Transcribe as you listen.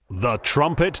The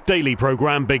Trumpet Daily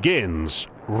program begins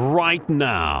right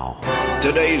now.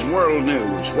 Today's world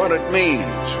news, what it means,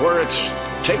 where it's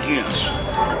taking us.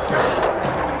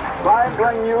 I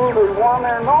bring you the one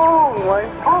and only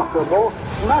possible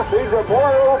message of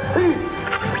world peace.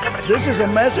 This is a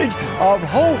message of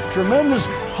hope, tremendous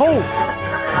hope.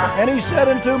 And he said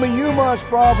unto me, you must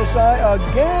prophesy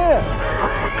again.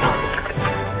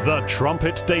 The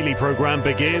Trumpet Daily program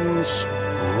begins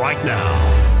right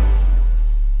now.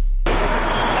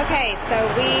 Okay, so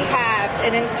we have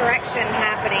an insurrection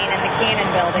happening in the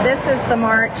Cannon building. This is the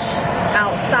march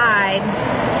outside,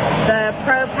 the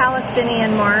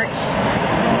pro-Palestinian march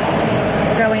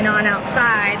going on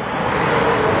outside.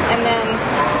 And then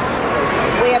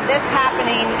we have this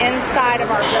happening inside of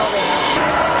our building.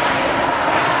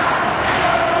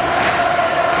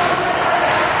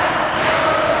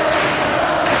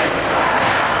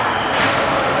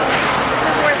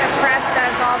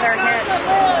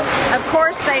 Of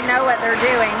course they know what they're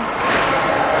doing.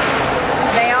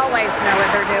 They always know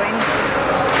what they're doing.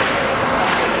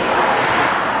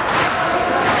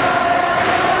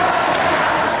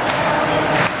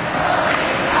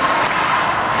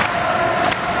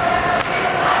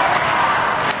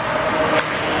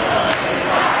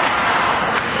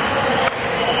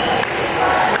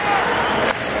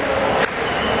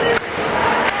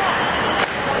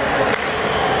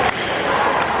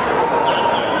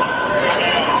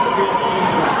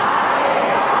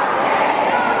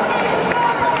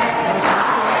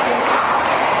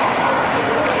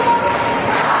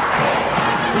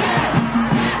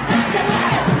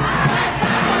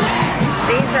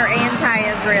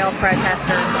 Israel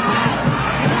protesters.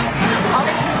 All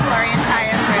these people are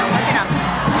anti-Israel. Look at them.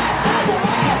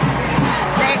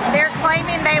 They're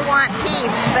claiming they want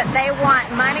peace, but they want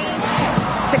money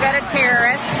to go to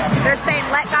terrorists. They're saying,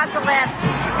 let Gaza live.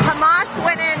 Hamas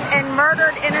went in and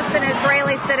murdered innocent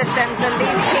Israeli citizens, and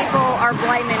these people are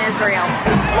blaming Israel.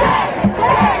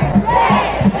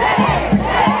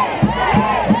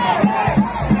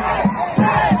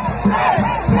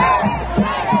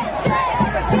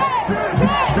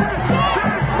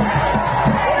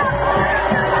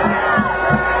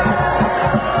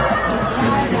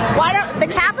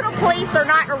 Police are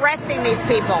not arresting these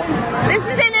people. This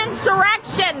is an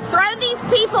insurrection. Throw these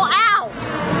people out.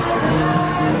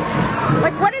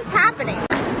 Like, what is happening?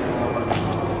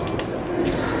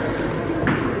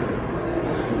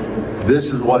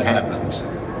 This is what happens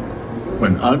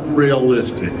when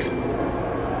unrealistic,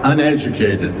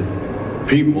 uneducated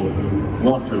people who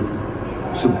want to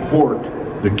support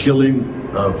the killing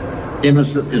of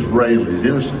innocent Israelis,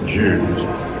 innocent Jews,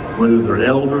 whether they're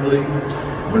elderly,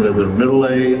 whether they're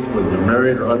middle-aged, whether they're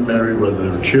married or unmarried,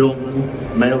 whether they're children,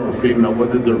 male or female,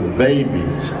 whether they're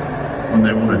babies, when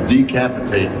they want to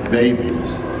decapitate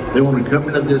babies. They want to come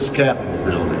into this Capitol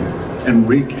building and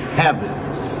wreak havoc.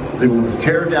 They want to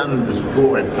tear down and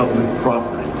destroy public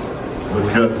property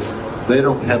because they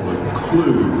don't have a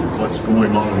clue what's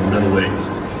going on in the Middle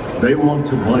East. They want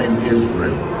to blame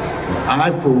Israel.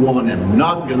 I, for one, am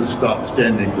not going to stop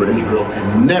standing for Israel,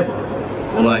 and never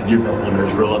will I give up on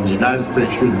Israel, and the United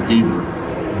States shouldn't either.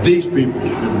 These people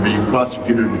should be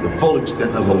prosecuted to the full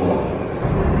extent of the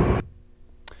law.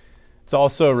 It's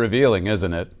also revealing,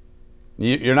 isn't it?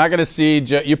 You're not going to see,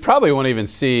 you probably won't even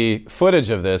see footage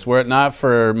of this were it not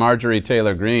for Marjorie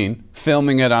Taylor Greene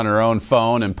filming it on her own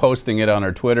phone and posting it on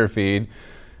her Twitter feed.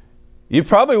 You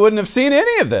probably wouldn't have seen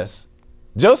any of this.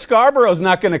 Joe Scarborough's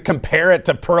not going to compare it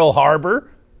to Pearl Harbor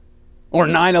or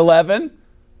 9/11.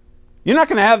 You're not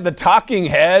going to have the talking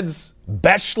heads,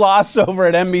 Beschloss over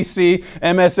at MSNBC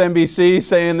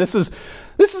saying this is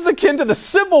akin to the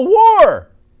Civil War.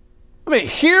 I mean,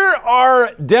 here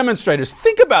are demonstrators.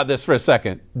 Think about this for a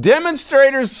second.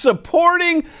 Demonstrators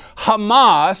supporting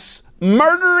Hamas,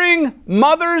 murdering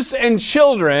mothers and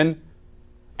children,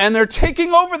 and they're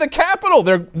taking over the Capitol.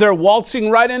 They're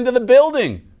waltzing right into the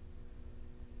building.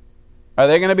 Are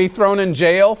they going to be thrown in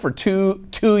jail for two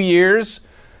years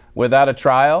without a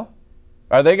trial?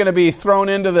 Are they going to be thrown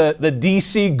into the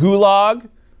D.C. gulag?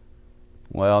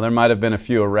 Well, there might have been a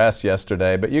few arrests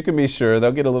yesterday, but you can be sure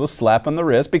they'll get a little slap on the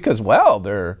wrist because, well,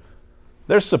 they're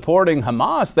supporting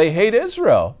Hamas. They hate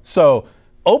Israel. So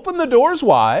open the doors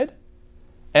wide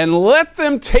and let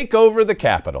them take over the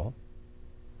Capitol.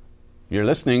 You're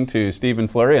listening to Stephen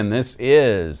Flurry, and this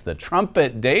is the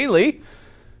Trumpet Daily.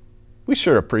 We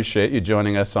sure appreciate you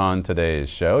joining us on today's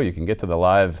show. You can get to the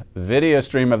live video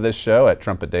stream of this show at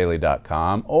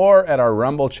trumpetdaily.com or at our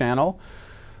Rumble channel.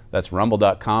 That's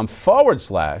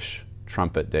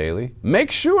rumble.com/Trumpet Daily.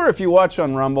 Make sure if you watch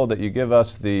on Rumble that you give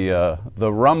us the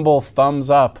Rumble thumbs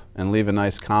up and leave a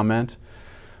nice comment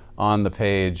on the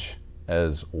page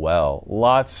as well.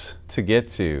 Lots to get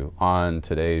to on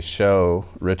today's show.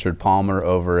 Richard Palmer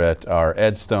over at our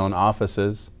Edstone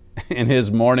offices, in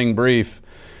his morning brief,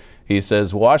 he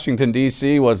says Washington,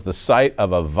 D.C. was the site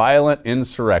of a violent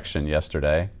insurrection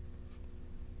yesterday.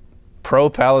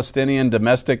 Pro-Palestinian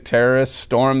domestic terrorists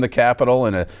stormed the Capitol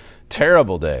in a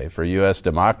terrible day for U.S.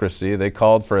 democracy. They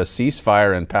called for a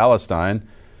ceasefire in Palestine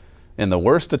in the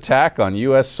worst attack on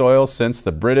U.S. soil since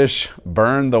the British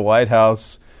burned the White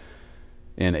House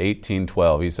in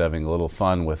 1812. He's having a little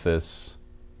fun with this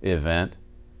event,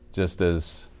 just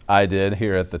as I did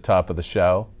here at the top of the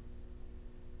show.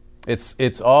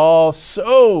 It's all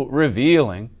so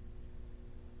revealing.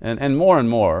 And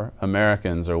more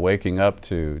Americans are waking up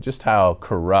to just how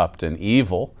corrupt and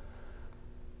evil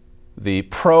the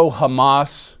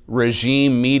pro-Hamas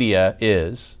regime media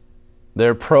is.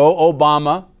 They're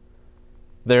pro-Obama.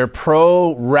 They're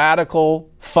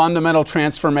pro-radical fundamental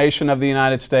transformation of the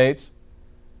United States.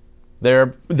 They're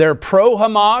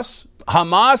pro-Hamas.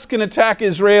 Hamas can attack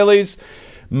Israelis,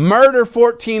 murder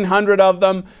 1,400 of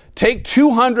them, take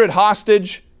 200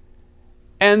 hostage,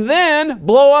 and then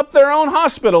blow up their own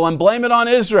hospital and blame it on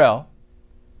Israel.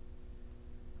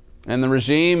 And the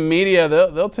regime media,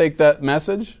 they'll take that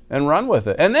message and run with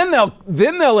it. And then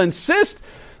they'll insist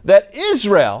that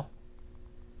Israel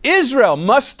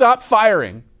must stop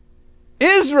firing.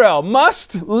 Israel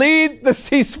must lead the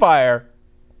ceasefire.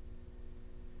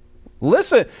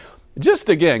 Listen, just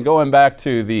again, going back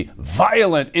to the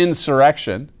violent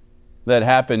insurrection that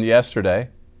happened yesterday,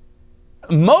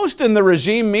 most in the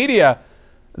regime media,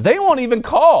 they won't even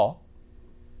call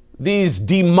these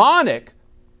demonic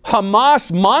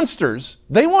Hamas monsters,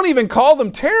 they won't even call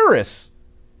them terrorists.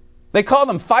 They call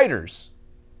them fighters.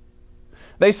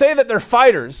 They say that they're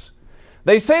fighters.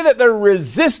 They say that they're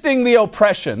resisting the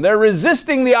oppression. They're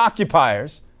resisting the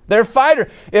occupiers. They're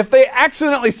fighters. If they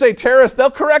accidentally say terrorists, they'll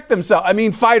correct themselves. I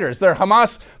mean fighters. They're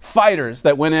Hamas fighters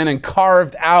that went in and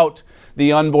carved out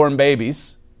the unborn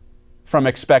babies from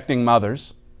expecting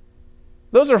mothers.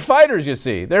 Those are fighters, you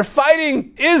see. They're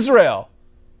fighting Israel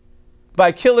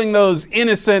by killing those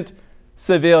innocent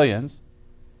civilians.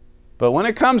 But when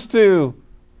it comes to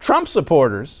Trump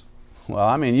supporters, well,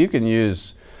 I mean, you can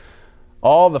use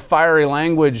all the fiery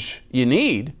language you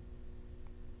need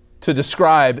to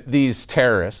describe these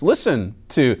terrorists. Listen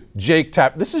to Jake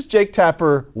Tapper. This is Jake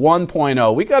Tapper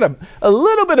 1.0. We got a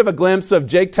little bit of a glimpse of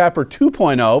Jake Tapper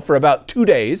 2.0 for about 2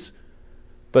 days.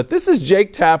 But this is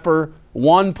Jake Tapper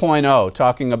 1.0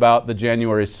 talking about the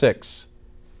January 6th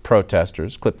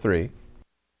protesters. Clip 3.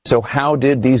 So how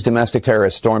did these domestic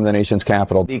terrorists storm the nation's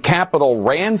capital? The Capitol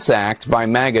ransacked by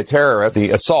MAGA terrorists, the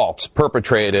assault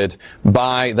perpetrated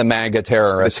by the MAGA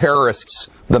terrorists,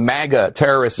 the MAGA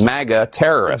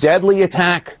terrorists, deadly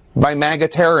attack by MAGA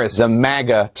terrorists, the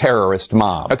MAGA terrorist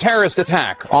mob. A terrorist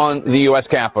attack on the U.S.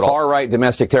 Capitol. Far-right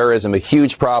domestic terrorism, a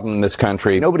huge problem in this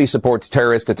country. Nobody supports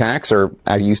terrorist attacks, or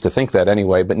I used to think that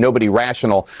anyway, but nobody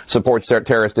rational supports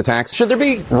terrorist attacks. Should there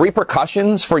be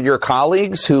repercussions for your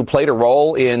colleagues who played a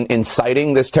role in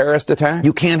inciting this terrorist attack?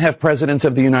 You can't have presidents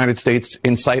of the United States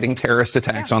inciting terrorist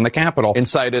attacks on the Capitol.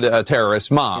 Incited a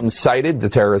terrorist mob. Incited the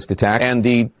terrorist attack, and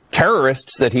the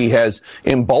terrorists that he has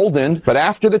emboldened. But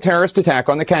after the terrorist attack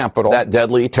on the Capitol, that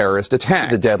deadly terrorist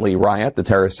attack, the deadly riot, the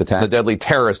terrorist attack, the deadly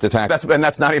terrorist attack,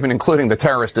 that's not even including the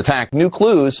terrorist attack. New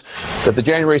clues that the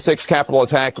January 6th Capitol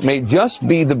attack may just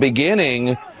be the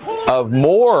beginning of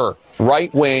more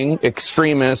right-wing,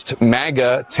 extremist,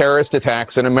 MAGA terrorist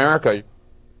attacks in America.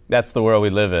 That's the world we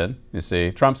live in, you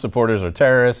see. Trump supporters are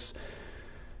terrorists,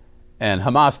 and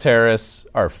Hamas terrorists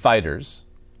are fighters.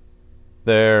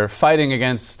 They're fighting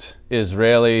against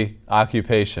Israeli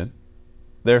occupation.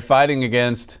 They're fighting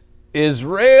against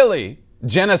Israeli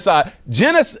genocide.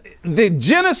 The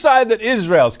genocide that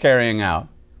Israel's carrying out.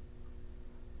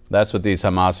 That's what these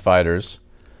Hamas fighters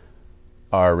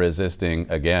are resisting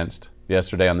against.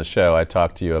 Yesterday on the show, I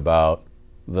talked to you about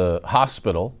the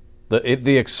hospital,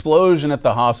 the explosion at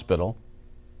the hospital,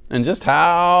 and just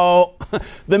how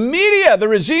the media, the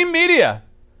regime media,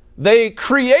 they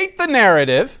create the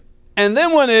narrative. And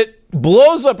then when it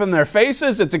blows up in their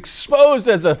faces, it's exposed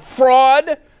as a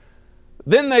fraud.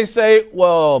 Then they say,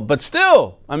 well, but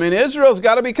still, I mean, Israel's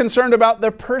got to be concerned about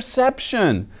their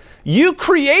perception. You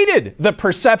created the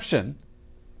perception.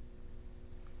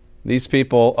 These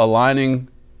people aligning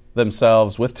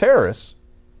themselves with terrorists,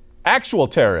 actual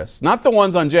terrorists, not the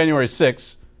ones on January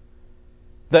 6th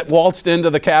that waltzed into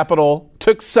the Capitol,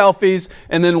 took selfies,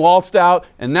 and then waltzed out,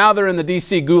 and now they're in the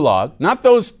D.C. gulag. Not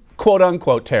those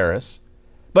quote-unquote terrorists,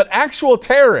 but actual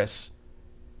terrorists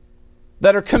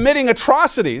that are committing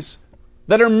atrocities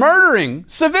that are murdering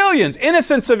civilians,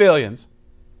 innocent civilians,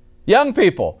 young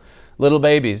people, little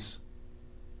babies.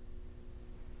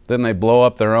 Then they blow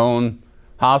up their own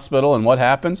hospital, and what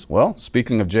happens? Well,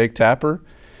 speaking of Jake Tapper,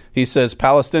 he says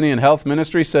Palestinian Health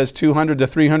Ministry says 200 to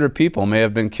 300 people may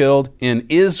have been killed in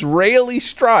Israeli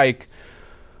strike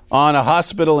on a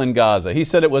hospital in Gaza. He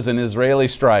said it was an Israeli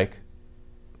strike.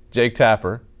 Jake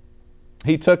Tapper.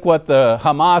 He took what the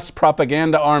Hamas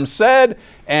propaganda arm said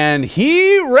and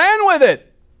he ran with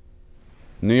it.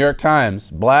 New York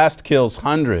Times, blast kills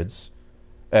hundreds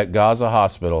at Gaza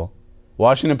hospital.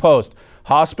 Washington Post,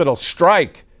 hospital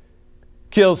strike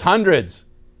kills hundreds.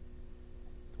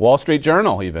 Wall Street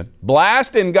Journal even,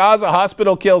 blast in Gaza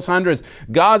hospital kills hundreds.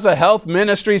 Gaza Health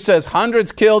Ministry says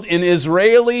hundreds killed in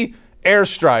Israeli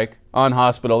airstrike on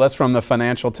hospital. That's from the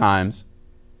Financial Times.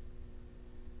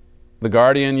 The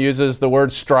Guardian uses the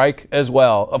word strike as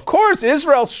well. Of course,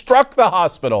 Israel struck the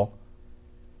hospital.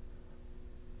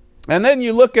 And then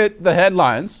you look at the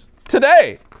headlines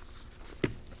today.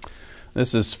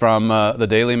 This is from the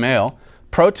Daily Mail.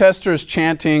 Protesters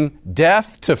chanting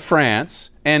death to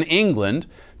France and England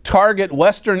target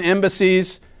Western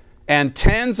embassies, and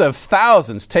tens of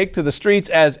thousands take to the streets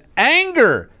as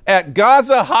anger at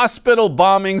Gaza hospital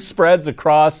bombing spreads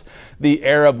across the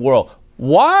Arab world.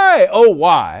 Why, oh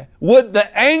why, would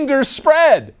the anger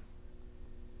spread?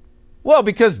 Well,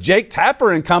 because Jake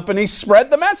Tapper and company spread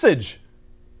the message.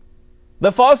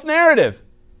 The false narrative.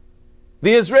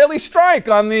 The Israeli strike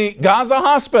on the Gaza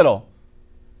hospital.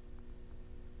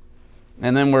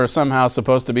 And then we're somehow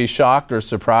supposed to be shocked or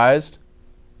surprised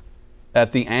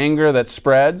at the anger that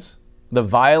spreads, the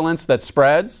violence that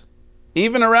spreads,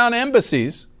 even around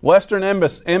embassies, Western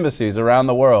embassies around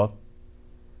the world.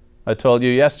 I told you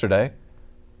yesterday,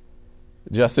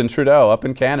 Justin Trudeau up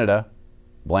in Canada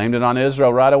blamed it on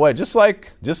Israel right away, just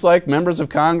like members of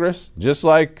Congress, just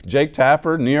like Jake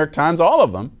Tapper, New York Times, all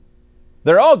of them.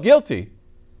 They're all guilty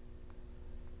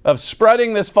of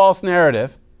spreading this false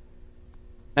narrative.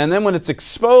 And then when it's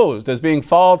exposed as being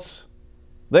false,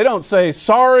 they don't say,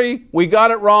 sorry, we got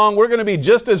it wrong. We're going to be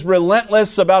just as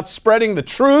relentless about spreading the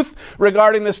truth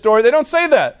regarding this story. They don't say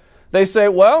that. They say,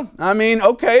 well, I mean,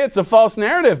 okay, it's a false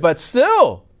narrative, but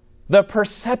still, the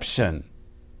perception.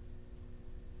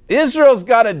 Israel's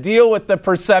got to deal with the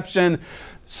perception,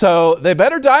 so they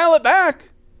better dial it back.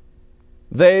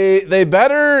 They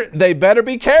better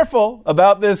be careful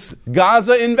about this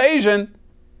Gaza invasion.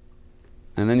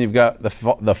 And then you've got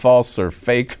the false or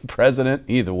fake president.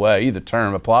 Either way, either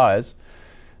term applies.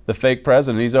 The fake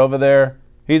president, he's over there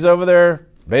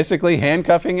basically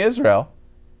handcuffing Israel.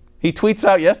 He tweets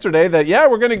out yesterday that, yeah,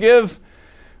 we're going to give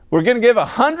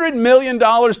 $100 million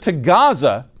to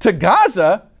Gaza. To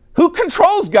Gaza? Who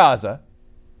controls Gaza?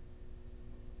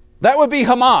 That would be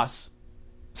Hamas.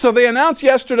 So they announced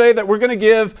yesterday that we're going to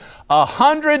give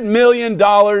 $100 million to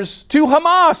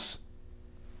Hamas.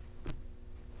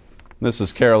 This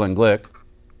is Carolyn Glick.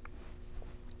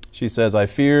 She says, I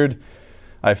feared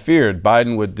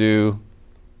Biden would do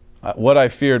what I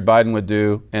feared Biden would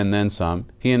do, and then some.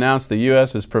 He announced the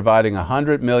U.S. is providing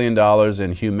 $100 million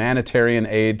in humanitarian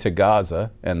aid to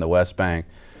Gaza and the West Bank.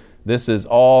 This is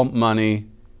all money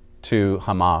to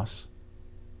Hamas.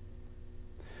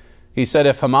 He said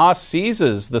if Hamas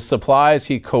seizes the supplies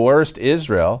he coerced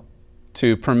Israel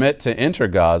to permit to enter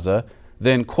Gaza,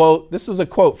 then, quote, this is a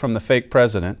quote from the fake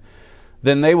president,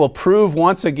 then they will prove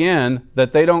once again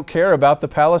that they don't care about the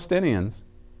Palestinians.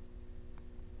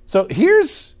 So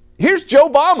here's Joe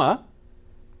Obama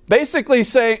basically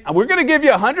saying, we're going to give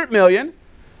you $100 million.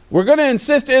 We're going to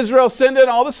insist Israel send in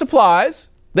all the supplies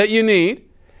that you need.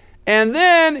 And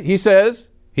then he says,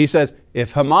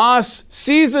 if Hamas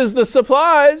seizes the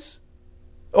supplies,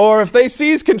 or if they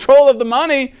seize control of the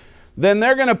money, then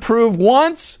they're going to prove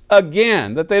once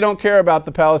again that they don't care about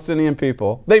the Palestinian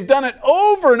people. They've done it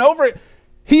over and over.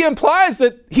 He implies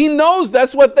that he knows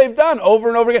that's what they've done over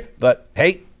and over again. But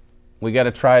hey, we got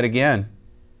to try it again.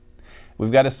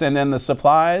 We've got to send in the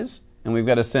supplies, and we've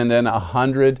got to send in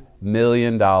 $100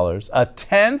 million,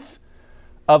 $1/10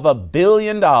 of $1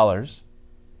 billion to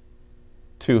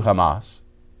Hamas.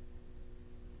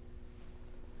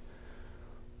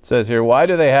 It says here, why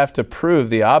do they have to prove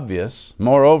the obvious?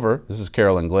 Moreover, this is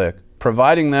Carolyn Glick,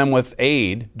 providing them with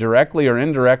aid, directly or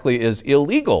indirectly, is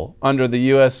illegal under the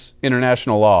U.S.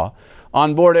 international law.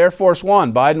 On board Air Force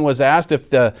One, Biden was asked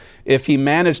if he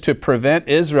managed to prevent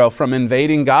Israel from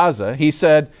invading Gaza. He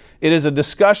said, it is a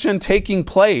discussion taking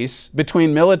place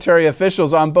between military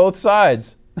officials on both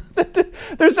sides.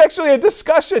 There's actually a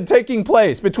discussion taking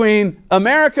place between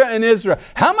America and Israel.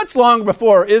 How much longer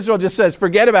before Israel just says,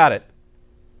 forget about it?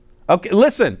 Okay,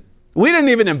 listen, We didn't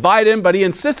even invite him, but he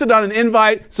insisted on an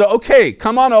invite. So, okay,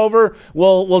 come on over.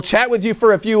 We'll chat with you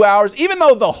for a few hours. Even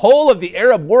though the whole of the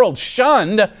Arab world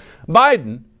shunned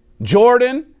Biden,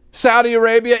 Jordan, Saudi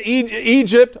Arabia,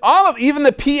 Egypt, even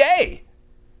the PA.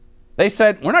 They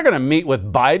said, we're not going to meet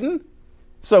with Biden.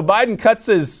 So Biden cuts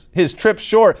his trip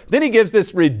short. Then he gives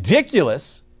this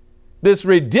ridiculous,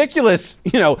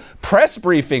 press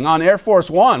briefing on Air Force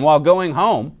One while going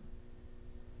home,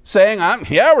 saying,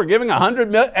 we're giving $100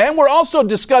 million. And we're also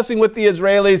discussing with the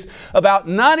Israelis about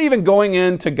not even going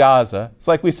into Gaza. It's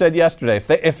like we said yesterday.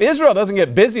 If Israel doesn't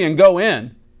get busy and go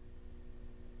in,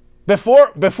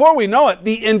 before we know it,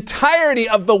 the entirety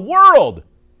of the world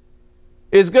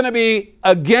is going to be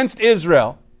against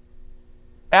Israel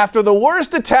after the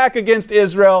worst attack against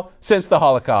Israel since the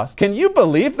Holocaust. Can you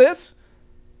believe this?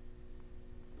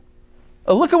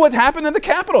 Look at what happened in the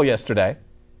Capitol yesterday.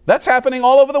 That's happening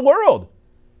all over the world.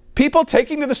 People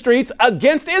taking to the streets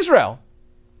against Israel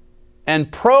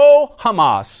and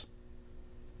pro-Hamas.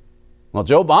 Well,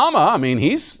 Joe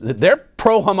Obama, they're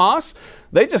pro-Hamas.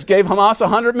 They just gave Hamas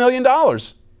 $100 million.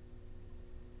 It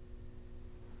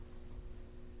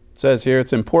says here,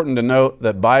 it's important to note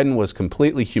that Biden was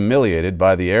completely humiliated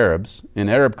by the Arabs. In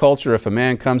Arab culture, if a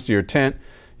man comes to your tent,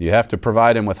 you have to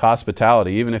provide him with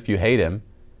hospitality, even if you hate him.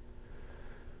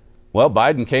 Well,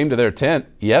 Biden came to their tent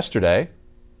yesterday,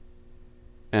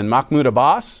 and Mahmoud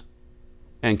Abbas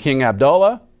and King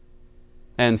Abdullah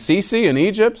and Sisi in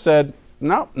Egypt said,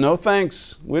 no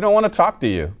thanks. We don't want to talk to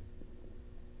you.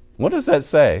 What does that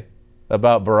say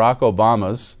about Barack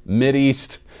Obama's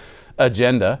Mideast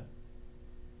agenda?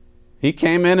 He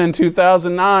came in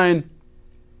 2009.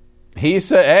 He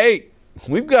said, hey,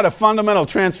 we've got a fundamental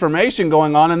transformation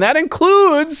going on, and that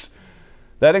includes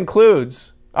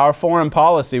our foreign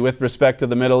policy with respect to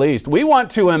the Middle East. We want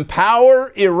to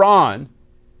empower Iran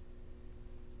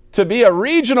to be a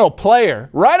regional player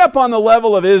right up on the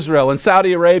level of Israel and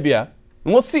Saudi Arabia.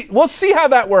 And we'll see how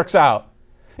that works out.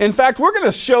 In fact, we're going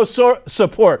to show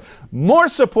more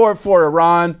support for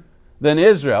Iran than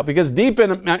Israel, because deep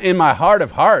in my heart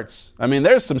of hearts,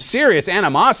 there's some serious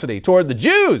animosity toward the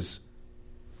Jews.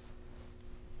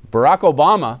 Barack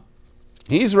Obama,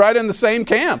 he's right in the same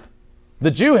camp. The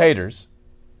Jew haters.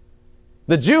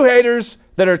 The Jew haters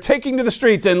that are taking to the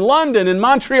streets in London, in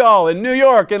Montreal, in New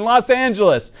York, in Los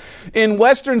Angeles, in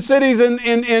Western cities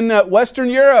in Western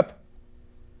Europe.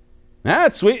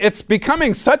 It's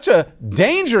becoming such a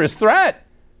dangerous threat.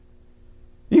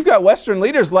 You've got Western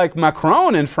leaders like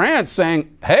Macron in France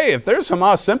saying, hey, if there's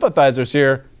Hamas sympathizers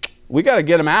here, we got to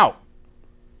get them out.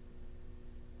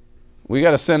 We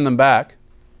got to send them back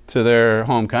to their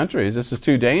home countries. This is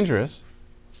too dangerous.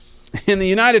 In the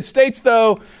United States,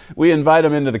 though, we invite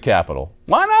them into the Capitol.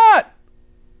 Why not?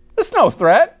 It's no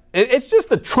threat. It's just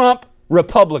the Trump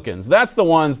Republicans. That's the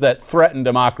ones that threaten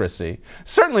democracy.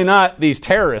 Certainly not these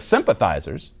terrorist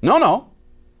sympathizers. No.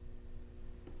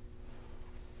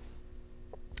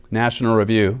 National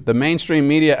Review. The mainstream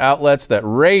media outlets that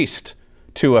raced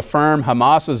to affirm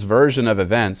Hamas's version of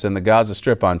events in the Gaza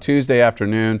Strip on Tuesday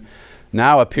afternoon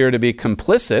now appear to be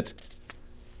complicit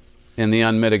in the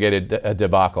unmitigated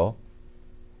debacle.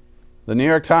 The New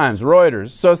York Times, Reuters,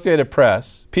 Associated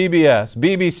Press, PBS,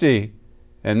 BBC,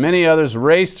 and many others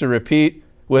raced to repeat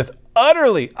with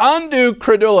utterly undue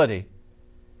credulity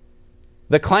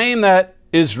the claim that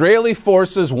Israeli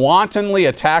forces wantonly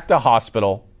attacked a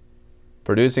hospital,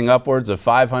 producing upwards of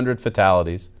 500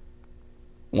 fatalities.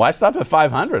 Why stop at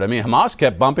 500? Hamas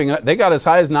kept bumping it. They got as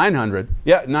high as 900.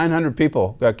 Yeah, 900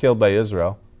 people got killed by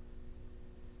Israel.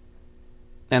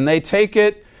 And they take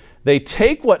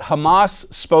what Hamas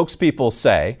spokespeople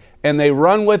say, and they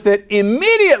run with it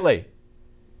immediately.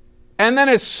 And then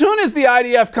as soon as the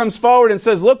IDF comes forward and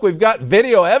says, look, we've got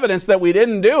video evidence that we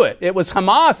didn't do it. It was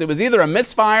Hamas. It was either a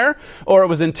misfire or it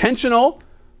was intentional.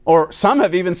 Or some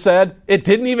have even said it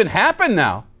didn't even happen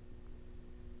now,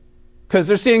 because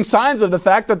they're seeing signs of the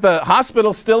fact that the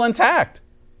hospital's still intact.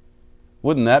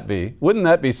 Wouldn't that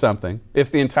be something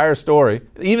if the entire story,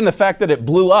 even the fact that it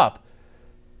blew up,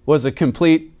 was a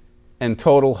complete and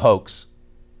total hoax?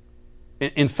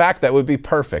 In fact, that would be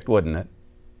perfect, wouldn't it?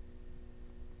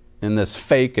 In this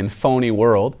fake and phony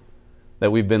world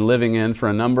that we've been living in for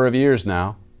a number of years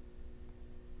now.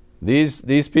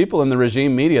 These people in the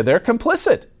regime media, they're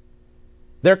complicit.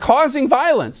 They're causing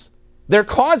violence. They're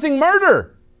causing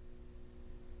murder.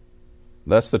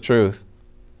 That's the truth.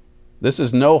 This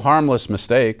is no harmless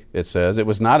mistake, it says. It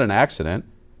was not an accident.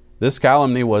 This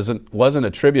calumny wasn't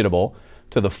attributable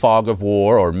to the fog of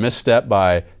war or misstep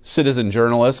by citizen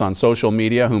journalists on social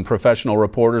media whom professional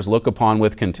reporters look upon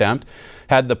with contempt.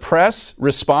 Had the press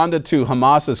responded to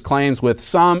Hamas's claims with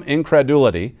some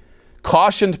incredulity,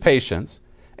 cautioned patience,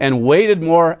 and waited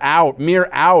mere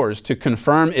hours to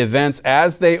confirm events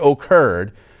as they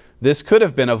occurred, this could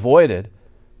have been avoided.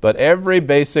 But every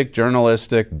basic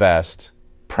journalistic best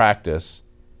practice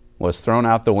was thrown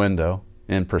out the window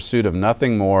in pursuit of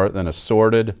nothing more than a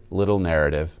sordid little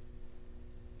narrative.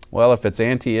 Well, if it's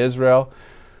anti-Israel,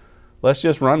 let's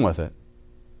just run with it.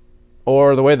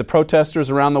 Or the way the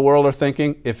protesters around the world are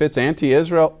thinking, if it's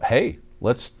anti-Israel, hey,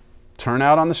 let's turn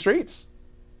out on the streets.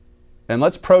 And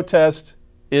let's protest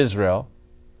Israel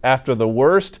after the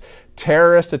worst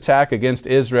terrorist attack against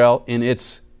Israel in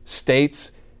its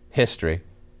state's history.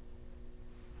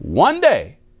 One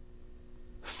day,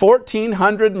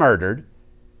 1,400 murdered.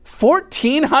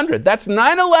 1,400. That's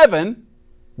 9/11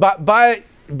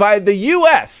 by the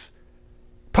U.S.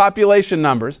 population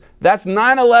numbers. That's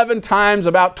 9/11 times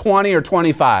about 20 or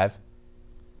 25.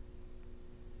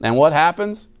 And what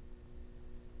happens?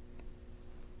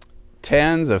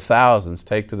 Tens of thousands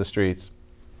take to the streets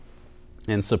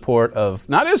in support of,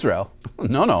 not Israel,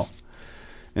 no,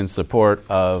 in support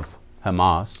of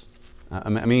Hamas.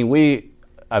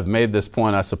 I've made this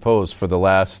point, I suppose, for the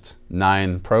last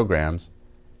 9 programs.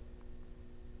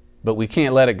 But we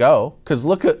can't let it go, because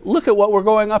look at what we're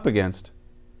going up against.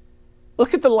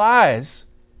 Look at the lies.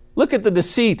 Look at the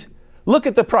deceit. Look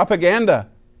at the propaganda.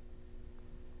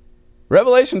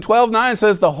 Revelation 12:9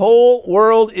 says the whole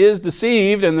world is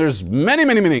deceived, and there's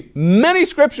many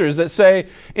scriptures that say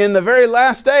in the very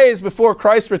last days before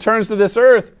Christ returns to this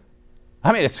earth,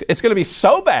 it's going to be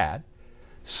so bad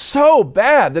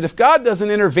that if God doesn't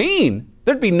intervene,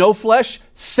 there'd be no flesh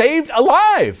saved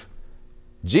alive.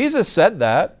 Jesus said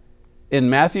that in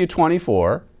Matthew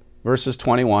 24, verses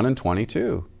 21 and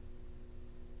 22.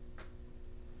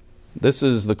 This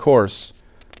is the course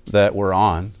that we're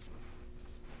on.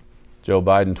 Joe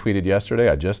Biden tweeted yesterday,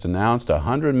 I just announced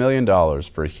 $100 million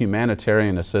for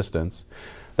humanitarian assistance.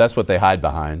 That's what they hide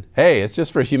behind. Hey, it's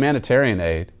just for humanitarian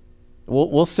aid.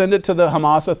 We'll send it to the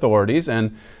Hamas authorities,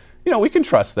 and we can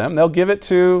trust them. They'll give it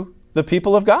to the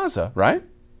people of Gaza, right?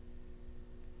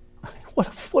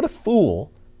 What a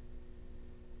fool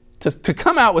to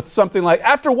come out with something like,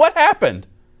 after what happened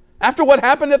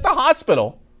at the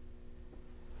hospital.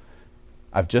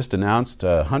 I've just announced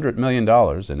 $100 million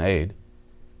in aid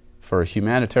for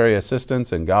humanitarian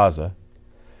assistance in Gaza.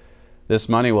 This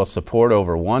money will support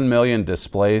over 1 million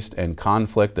displaced and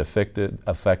conflict-affected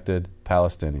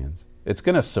Palestinians. It's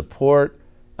going to support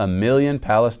 1 million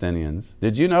Palestinians.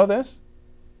 Did you know this?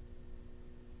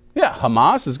 Yeah,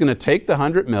 Hamas is going to take the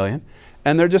 100 million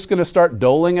and they're just going to start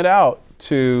doling it out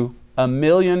to 1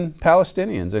 million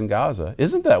Palestinians in Gaza.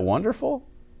 Isn't that wonderful?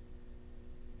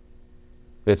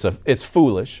 It's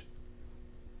foolish.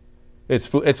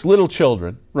 It's little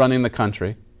children running the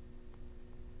country.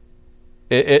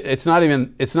 It's not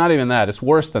even that. It's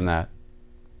worse than that.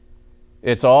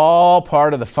 It's all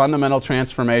part of the fundamental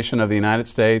transformation of the United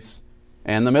States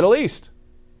and the Middle East.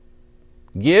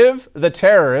 Give the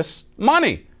terrorists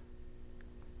money.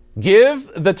 Give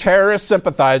the terrorist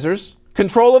sympathizers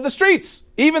control of the streets,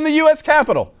 even the U.S.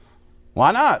 Capitol.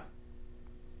 Why not?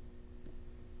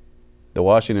 The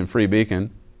Washington Free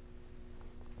Beacon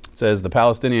says the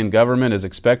Palestinian government is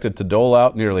expected to dole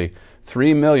out nearly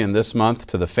 $3 million this month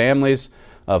to the families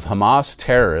of Hamas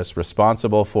terrorists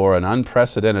responsible for an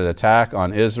unprecedented attack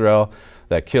on Israel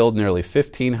that killed nearly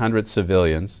 1,500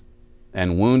 civilians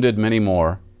and wounded many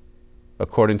more,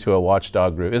 according to a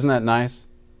watchdog group. Isn't that nice?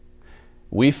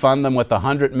 We fund them with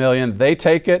 $100 million. They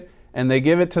take it and they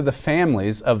give it to the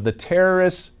families of the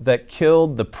terrorists that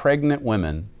killed the pregnant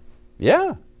women.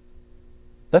 Yeah,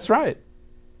 that's right.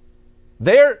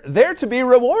 They're to be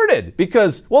rewarded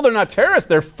because, well, they're not terrorists,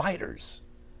 they're fighters.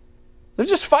 They're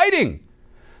just fighting.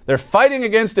 They're fighting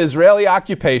against Israeli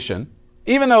occupation,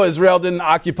 even though Israel didn't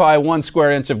occupy 1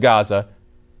 square inch of Gaza.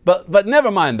 But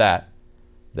never mind that.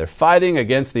 They're fighting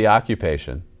against the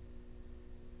occupation.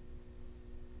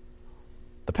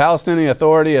 The Palestinian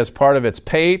Authority, as part of its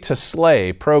Pay to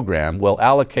Slay program, will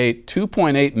allocate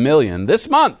 $2.8 million this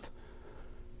month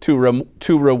to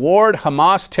reward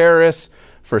Hamas terrorists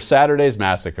for Saturday's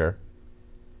massacre.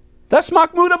 That's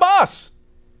Mahmoud Abbas.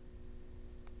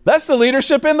 That's the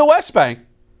leadership in the West Bank.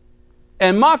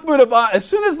 And Mahmoud Abbas, as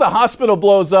soon as the hospital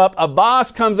blows up,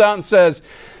 Abbas comes out and says,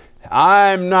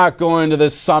 I'm not going to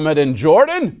this summit in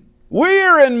Jordan.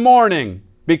 We're in mourning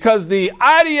because the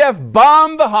IDF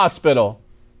bombed the hospital.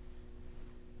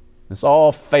 It's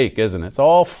all fake, isn't it? It's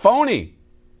all phony.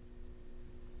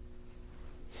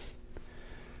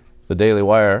 The Daily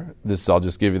Wire, I'll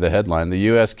just give you the headline. The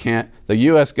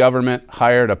U.S. government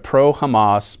hired a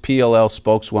pro-Hamas PLL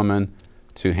spokeswoman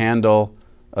to handle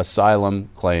asylum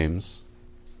claims.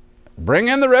 Bring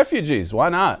in the refugees. Why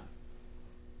not?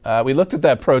 We looked at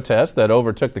that protest that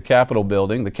overtook the Capitol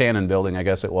building, the Cannon building, I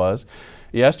guess it was,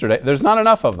 yesterday. There's not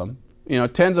enough of them.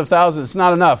 Tens of thousands, it's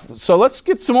not enough. So let's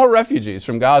get some more refugees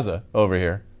from Gaza over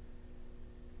here.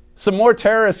 Some more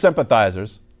terrorist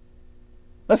sympathizers.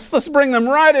 Let's bring them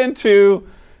right into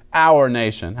our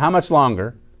nation. How much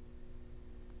longer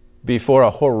before a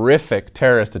horrific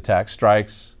terrorist attack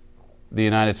strikes the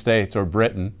United States or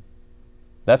Britain?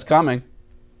 That's coming.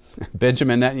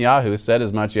 Benjamin Netanyahu said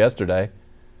as much yesterday.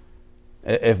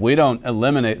 If we don't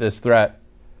eliminate this threat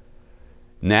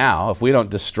now, if we don't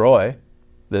destroy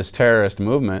this terrorist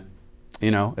movement,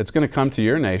 it's going to come to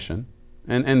your nation.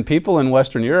 And people in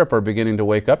Western Europe are beginning to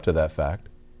wake up to that fact.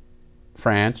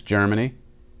 France, Germany.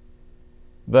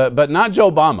 But not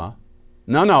Joe Obama.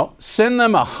 No. Send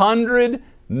them $100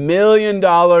 million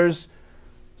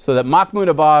so that Mahmoud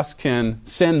Abbas can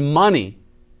send money,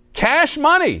 cash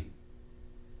money,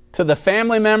 to the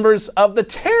family members of the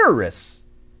terrorists.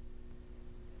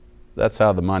 That's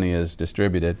how the money is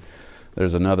distributed.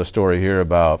 There's another story here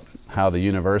about how the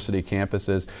university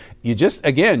campuses, you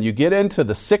get into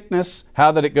the sickness,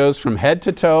 how that it goes from head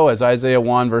to toe, as Isaiah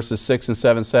 1 verses 6 and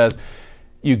 7 says.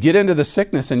 You get into the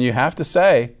sickness and you have to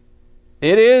say,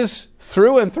 it is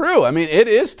through and through. I mean, it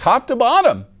is top to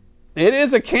bottom. It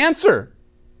is a cancer.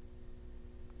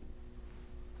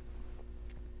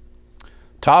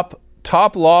 Top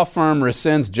law firm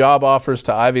rescinds job offers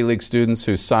to Ivy League students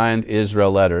who signed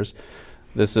Israel letters.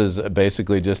 This is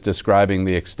basically just describing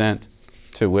the extent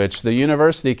to which the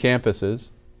university campuses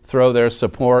throw their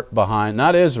support behind,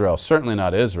 not Israel, certainly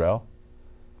not Israel.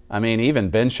 I mean, even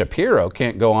Ben Shapiro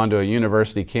can't go onto a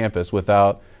university campus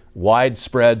without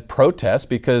widespread protest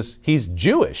because he's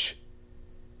Jewish.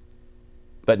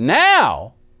 But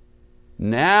now,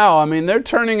 I mean, they're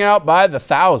turning out by the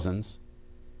thousands.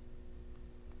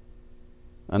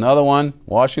 Another one,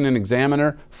 Washington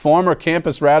Examiner, former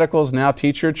campus radicals now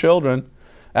teach your children.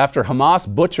 After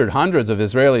Hamas butchered hundreds of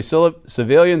Israeli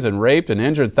civilians and raped and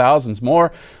injured thousands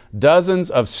more, dozens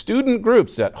of student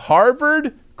groups at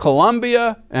Harvard,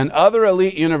 Columbia, and other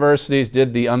elite universities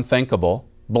did the unthinkable,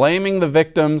 blaming the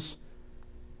victims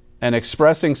and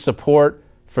expressing support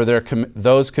for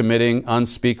those committing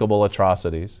unspeakable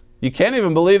atrocities. You can't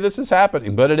even believe this is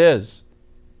happening, but it is.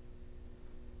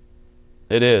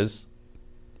 It is.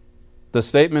 The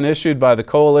statement issued by the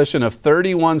coalition of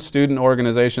 31 student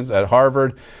organizations at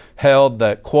Harvard held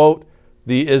that, quote,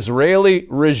 the Israeli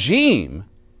regime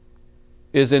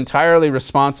is entirely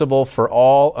responsible for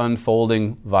all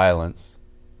unfolding violence.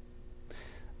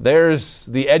 There's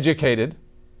the educated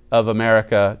of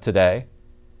America today.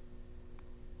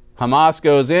 Hamas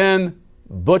goes in,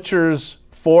 butchers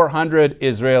 400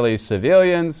 Israeli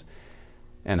civilians,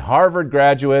 and Harvard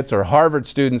graduates or Harvard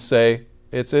students say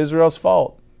it's Israel's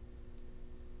fault.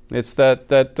 It's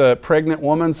that pregnant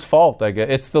woman's fault, I guess.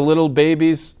 It's the little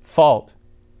baby's fault.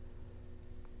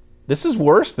 This is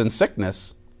worse than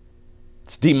sickness.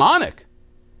 It's demonic.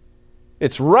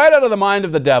 It's right out of the mind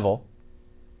of the devil.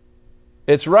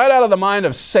 It's right out of the mind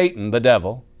of Satan, the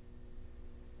devil.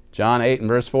 John 8 and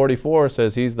verse 44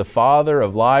 says he's the father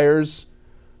of liars,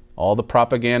 all the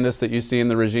propagandists that you see in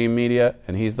the regime media,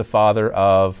 and he's the father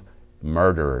of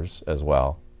murderers as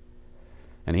well.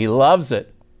 And he loves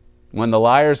it when the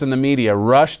liars in the media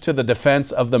rush to the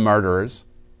defense of the murderers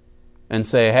and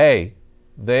say, hey,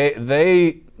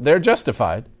 they're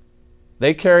justified.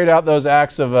 They carried out those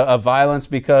acts of violence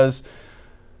because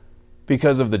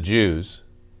of the Jews.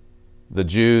 The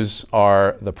Jews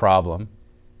are the problem.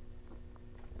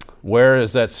 Where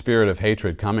is that spirit of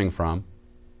hatred coming from?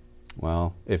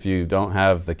 Well, if you don't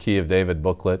have the Key of David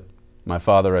booklet, my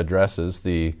father addresses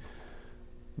the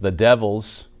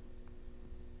devil's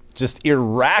just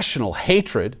irrational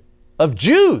hatred of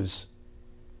Jews,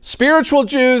 spiritual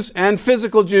Jews and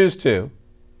physical Jews too.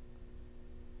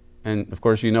 And of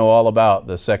course, you know all about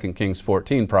the 2 Kings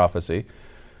 14 prophecy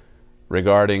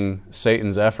regarding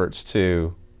Satan's efforts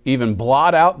to even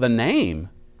blot out the name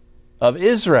of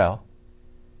Israel.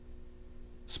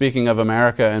 Speaking of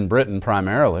America and Britain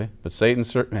primarily, but Satan,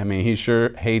 he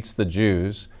sure hates the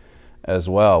Jews as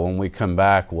well. When we come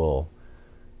back, we'll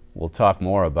talk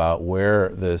more about where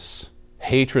this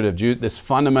hatred of Jews, this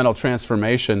fundamental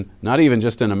transformation, not even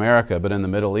just in America, but in the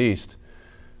Middle East,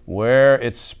 where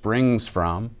it springs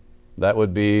from. That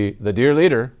would be the dear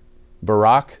leader,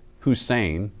 Barack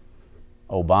Hussein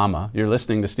Obama. You're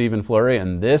listening to Stephen Fleury,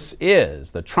 and this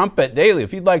is the Trumpet Daily.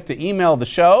 If you'd like to email the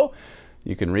show,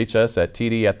 you can reach us at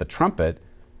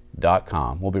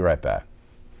td@thetrumpet.com. We'll be right back.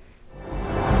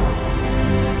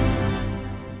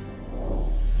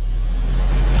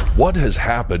 What has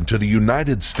happened to the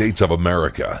United States of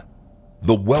America?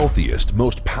 The wealthiest,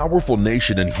 most powerful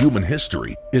nation in human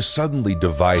history is suddenly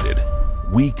divided,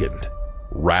 weakened,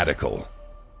 radical.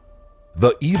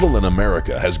 The evil in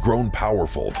America has grown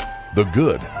powerful. The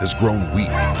good has grown weak.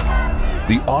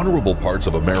 The honorable parts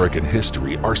of American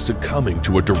history are succumbing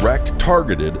to a direct,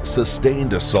 targeted,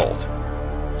 sustained assault.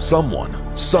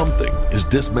 Someone, something is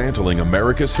dismantling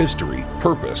America's history,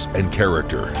 purpose, and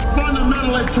character.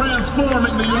 Fundamentally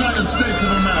transforming the United States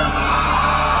of America.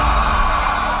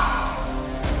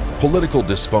 Political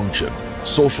dysfunction,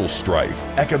 social strife,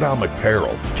 economic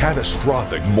peril,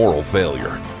 catastrophic moral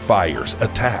failure, fires,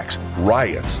 attacks,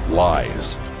 riots,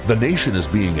 lies. The nation is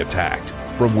being attacked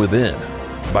from within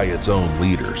by its own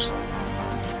leaders.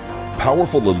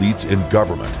 Powerful elites in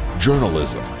government,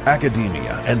 journalism,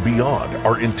 academia, and beyond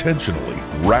are intentionally,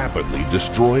 rapidly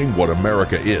destroying what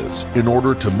America is in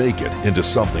order to make it into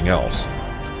something else.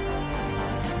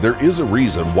 There is a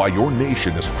reason why your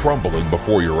nation is crumbling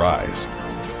before your eyes.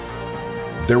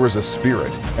 There is a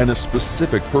spirit and a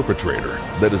specific perpetrator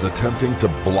that is attempting to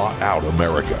blot out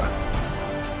America.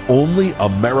 Only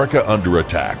America Under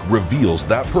Attack reveals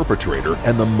that perpetrator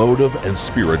and the motive and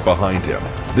spirit behind him.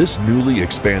 This newly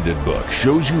expanded book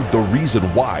shows you the reason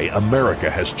why America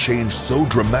has changed so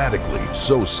dramatically,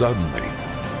 so suddenly.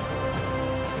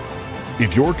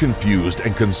 If you're confused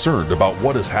and concerned about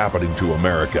what is happening to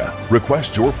America,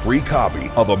 request your free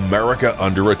copy of America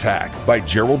Under Attack by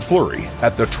Gerald Flurry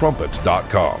at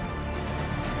thetrumpet.com.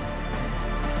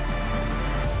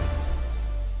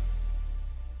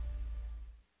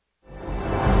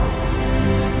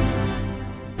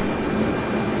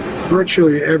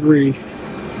 Virtually every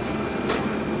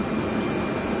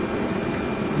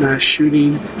mass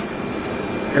shooting,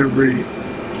 every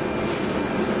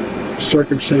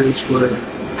circumstance where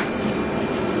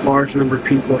a large number of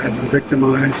people have been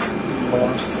victimized and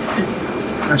lost,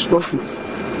 I've spoken to them.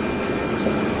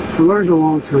 I learned a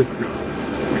long time ago,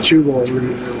 what you've all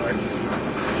learned in your life.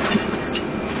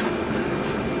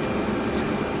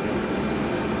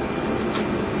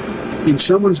 When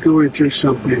someone's going through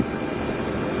something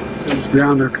that is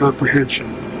beyond their comprehension,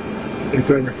 they've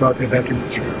never thought they'd have to go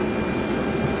through.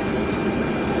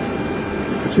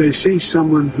 If they see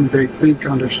someone who they think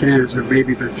understands or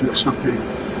maybe been through something,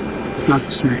 not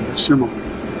the same, but similar,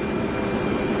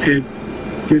 it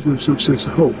gives them some sense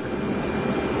of hope.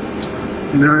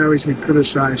 And I always get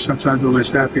criticized sometimes when my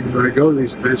staff, because when I go to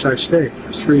these events, I stay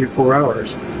for 3 to 4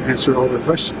 hours and answer all their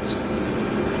questions.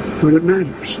 But it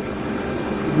matters.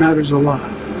 It matters a lot.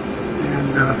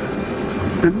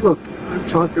 And look, I'm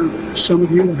talking, some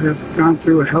of you have gone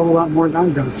through a hell of a lot more than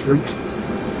I've gone through,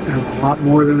 and a lot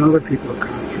more than other people have gone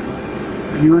through.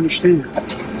 And you understand.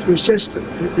 So it's just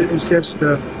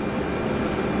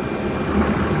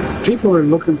people are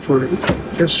looking for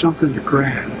just something to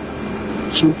grab,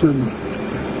 something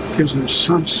that gives them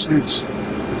some sense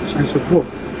of hope.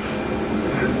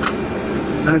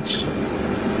 And that's,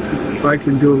 if I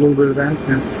can do a little bit of that,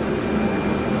 then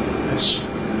it's,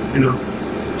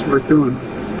 it's worth doing.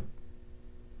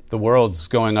 The world's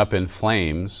going up in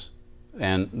flames,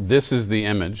 and this is the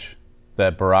image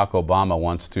that Barack Obama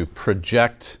wants to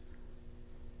project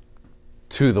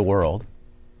to the world.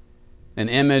 An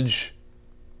image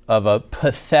of a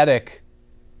pathetic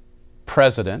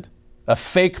president, a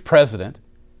fake president,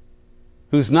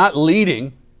 who's not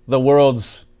leading the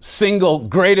world's single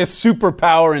greatest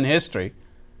superpower in history.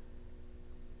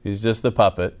 He's just the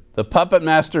puppet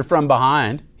master from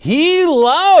behind. He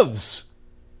loves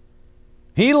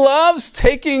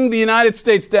taking the United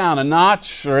States down a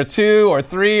notch or a 2 or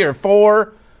 3 or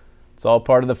 4. It's all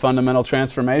part of the fundamental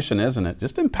transformation, isn't it?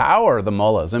 Just empower the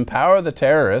mullahs, empower the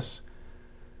terrorists,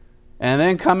 and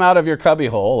then come out of your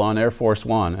cubbyhole on Air Force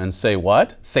One and say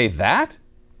what? Say that?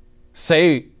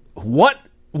 Say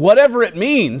whatever it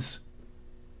means.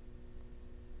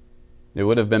 It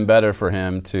would have been better for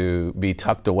him to be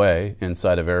tucked away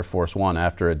inside of Air Force One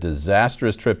after a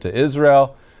disastrous trip to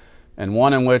Israel, and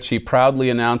one in which he proudly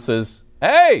announces,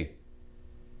 hey,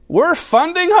 we're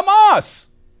funding Hamas.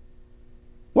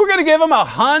 We're going to give them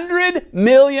 $100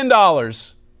 million.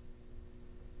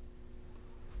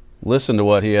 Listen to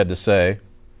what he had to say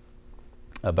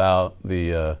about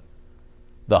the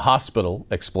hospital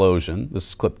explosion. This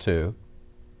is clip 2.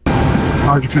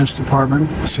 Our Defense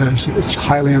Department says it's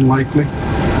highly unlikely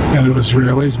that it was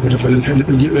Israelis, but if it had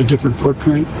a different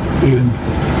footprint, and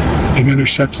they've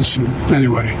intercepted some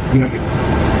anyway.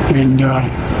 And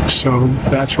so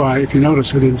that's why, if you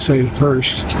notice, I didn't say it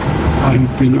first. I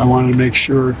wanted to make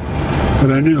sure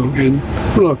that I knew. And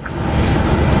look,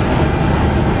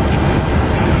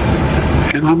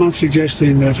 and I'm not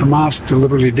suggesting that Hamas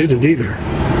deliberately did it either.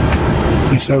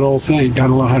 It's that old thing,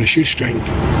 gotta know how to shoot straight.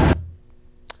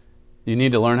 You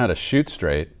need to learn how to shoot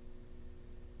straight.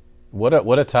 What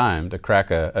a time to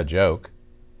crack a joke.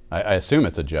 I assume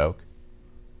it's a joke.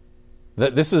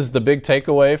 This is the big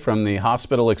takeaway from the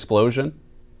hospital explosion.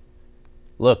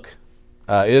 Look,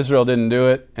 Israel didn't do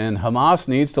it, and Hamas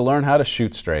needs to learn how to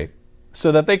shoot straight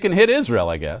so that they can hit Israel,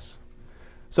 I guess.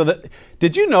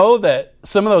 Did you know that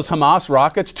some of those Hamas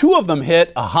rockets, 2 of them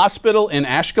hit a hospital in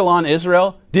Ashkelon,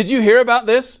 Israel? Did you hear about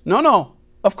this? No,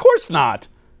 of course not.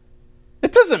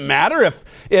 It doesn't matter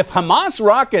if Hamas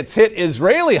rockets hit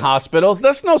Israeli hospitals.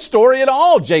 That's no story at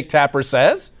all, Jake Tapper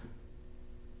says.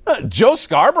 Joe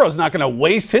Scarborough's not going to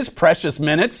waste his precious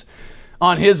minutes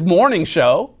on his morning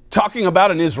show talking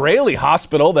about an Israeli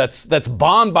hospital that's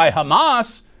bombed by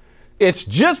Hamas. It's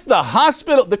just the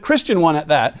hospital, the Christian one at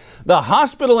that, the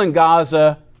hospital in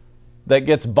Gaza that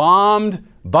gets bombed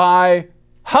by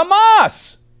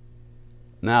Hamas.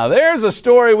 Now, there's a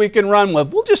story we can run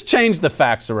with. We'll just change the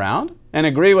facts around and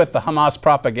agree with the Hamas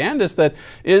propagandists that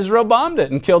Israel bombed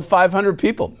it and killed 500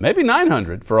 people. Maybe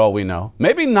 900 for all we know.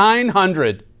 Maybe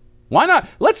 900. Why not?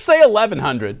 Let's say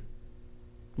 1,100.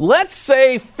 Let's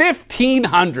say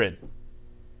 1,500.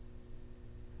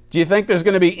 Do you think there's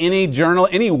going to be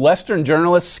any Western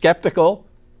journalist skeptical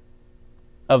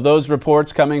of those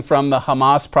reports coming from the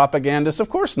Hamas propagandists? Of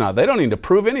course not. They don't need to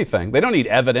prove anything. They don't need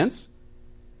evidence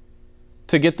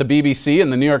to get the BBC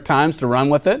and the New York Times to run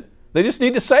with it. They just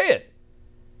need to say it.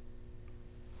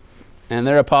 And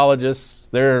their apologists,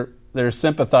 their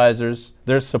sympathizers,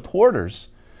 their supporters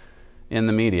in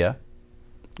the media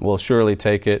will surely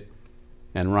take it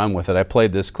and run with it. I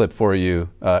played this clip for you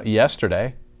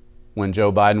yesterday when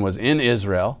Joe Biden was in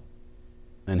Israel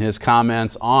and his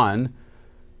comments on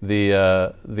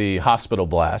the hospital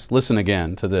blast. Listen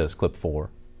again to this, clip 4.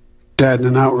 Saddened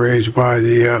and outraged by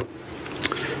the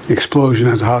explosion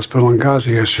at the hospital in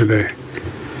Gaza yesterday.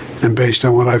 And based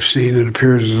on what I've seen, it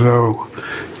appears as though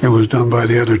it was done by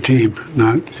the other team,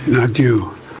 not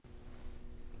you.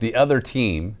 The other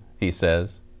team, he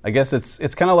says. I guess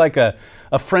it's kind of like a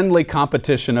friendly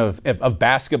competition of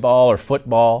basketball or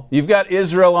football. You've got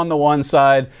Israel on the one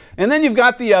side, and then you've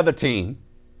got the other team.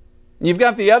 You've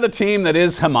got the other team that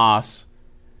is Hamas.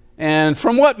 And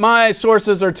from what my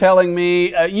sources are telling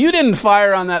me, you didn't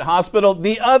fire on that hospital.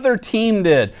 The other team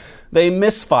did. They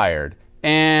misfired.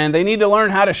 And they need to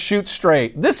learn how to shoot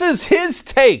straight. This is his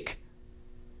take.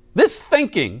 This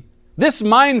thinking, this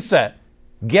mindset.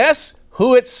 Guess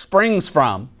who it springs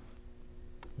from?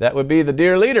 That would be the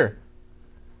dear leader,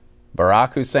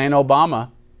 Barack Hussein Obama.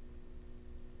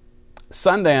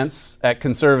 Sundance at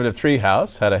Conservative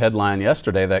Treehouse had a headline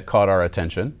yesterday that caught our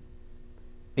attention.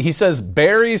 He says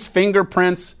Barry's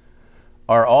fingerprints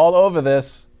are all over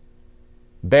this.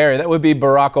 Barry, that would be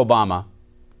Barack Obama.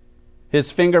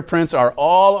 His fingerprints are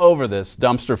all over this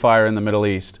dumpster fire in the Middle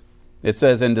East. It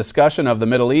says, in discussion of the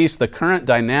Middle East, the current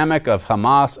dynamic of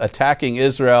Hamas attacking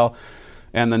Israel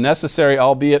and the necessary,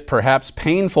 albeit perhaps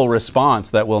painful, response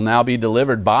that will now be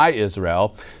delivered by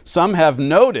Israel, some have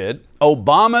noted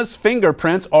Obama's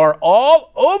fingerprints are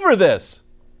all over this.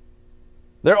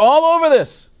 They're all over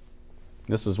this.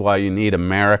 This is why you need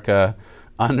America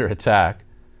under attack.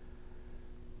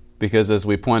 Because as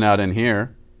we point out in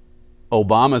here,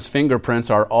 Obama's fingerprints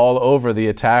are all over the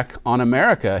attack on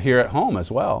America here at home as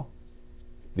well.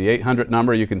 The 800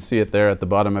 number, you can see it there at the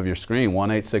bottom of your screen,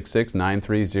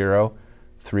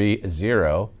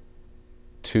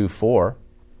 1-866-930-3024.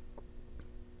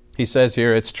 He says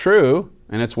here, it's true,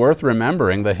 and it's worth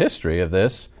remembering the history of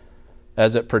this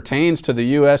as it pertains to the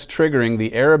U.S. triggering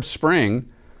the Arab Spring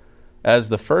as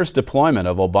the first deployment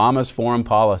of Obama's foreign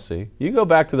policy. You go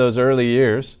back to those early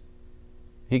years.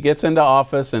 He gets into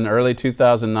office in early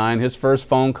 2009. His first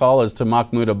phone call is to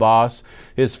Mahmoud Abbas.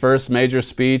 His first major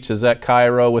speech is at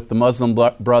Cairo with the Muslim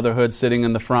Brotherhood sitting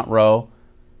in the front row.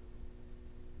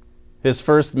 His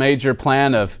first major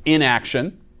plan of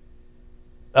inaction,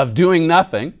 of doing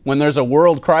nothing when there's a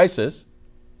world crisis,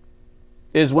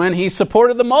 is when he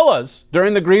supported the mullahs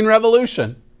during the Green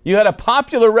Revolution. You had a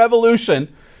popular revolution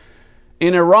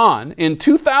in Iran in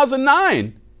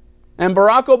 2009. And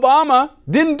Barack Obama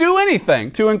didn't do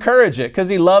anything to encourage it because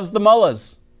he loves the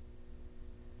mullahs.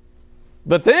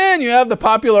 But then you have the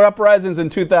popular uprisings in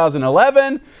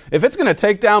 2011. If it's going to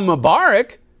take down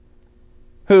Mubarak,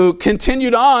 who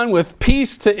continued on with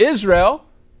peace to Israel,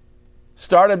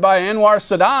 started by Anwar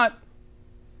Sadat,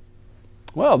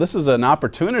 well, this is an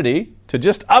opportunity to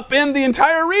just upend the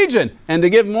entire region and to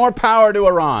give more power to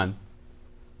Iran.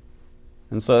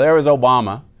 And so there was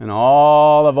Obama and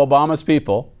all of Obama's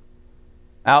people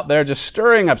out there just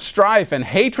stirring up strife and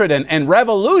hatred and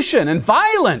revolution and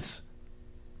violence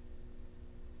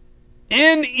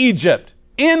in Egypt,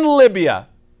 in Libya,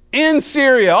 in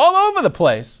Syria, all over the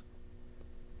place.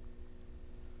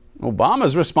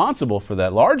 Obama's responsible for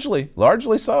that, largely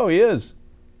so, he is.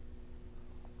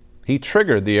 He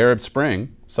triggered the Arab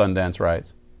Spring, Sundance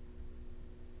writes.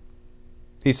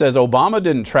 He says Obama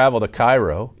didn't travel to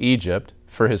Cairo, Egypt,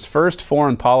 for his first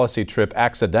foreign policy trip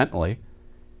accidentally.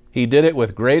 He did it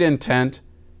with great intent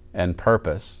and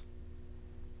purpose.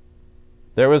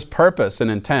 There was purpose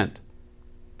and intent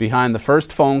behind the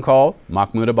first phone call,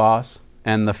 Mahmoud Abbas,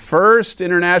 and the first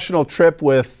international trip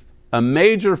with a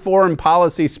major foreign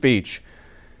policy speech.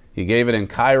 He gave it in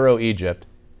Cairo, Egypt.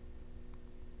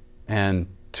 And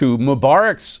to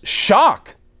Mubarak's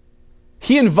shock,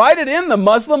 he invited in the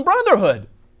Muslim Brotherhood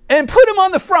and put him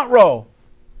on the front row.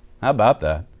 How about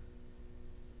that?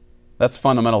 That's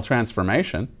fundamental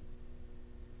transformation.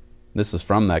 This is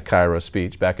from that Cairo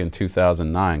speech back in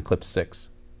 2009, clip 6.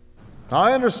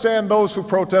 I understand those who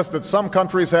protest that some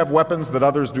countries have weapons that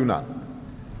others do not.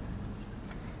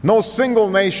 No single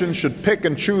nation should pick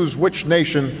and choose which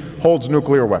nation holds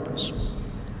nuclear weapons.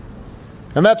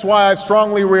 And that's why I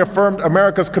strongly reaffirmed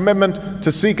America's commitment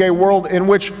to seek a world in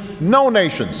which no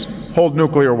nations hold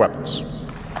nuclear weapons.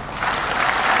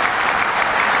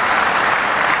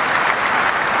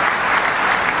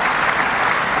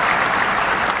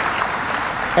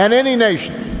 And any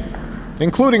nation,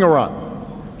 including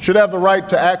Iran, should have the right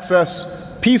to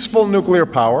access peaceful nuclear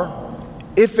power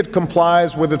if it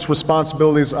complies with its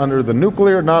responsibilities under the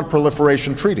Nuclear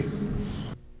Non-Proliferation Treaty.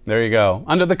 There you go.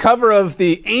 Under the cover of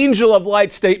the Angel of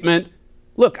Light statement,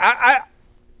 look, I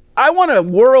want a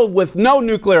world with no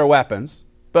nuclear weapons.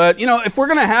 But, you know, if we're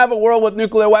going to have a world with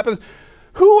nuclear weapons,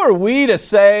 who are we to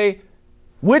say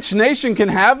which nation can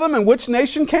have them and which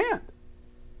nation can't?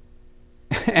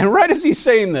 And right as he's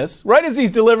saying this, right as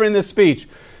he's delivering this speech,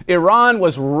 Iran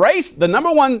was the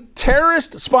number one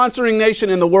terrorist sponsoring nation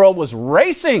in the world was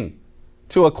racing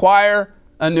to acquire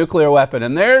a nuclear weapon.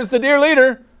 And there's the dear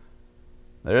leader.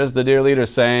 There's the dear leader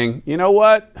saying, you know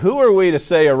what? Who are we to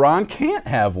say Iran can't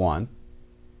have one?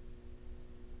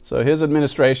 So his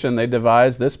administration, they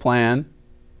devised this plan.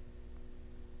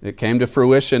 It came to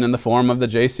fruition in the form of the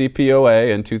JCPOA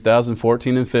in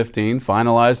 2014 and 15,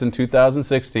 finalized in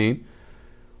 2016.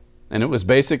 And it was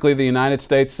basically the United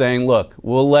States saying, look,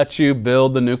 we'll let you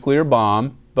build the nuclear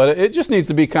bomb, but it just needs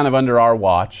to be kind of under our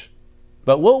watch.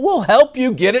 But we'll help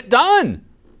you get it done.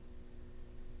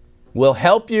 We'll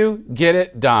help you get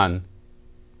it done.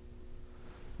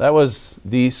 That was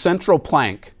the central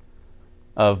plank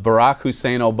of Barack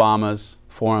Hussein Obama's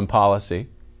foreign policy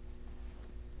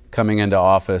coming into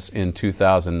office in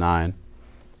 2009.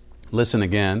 Listen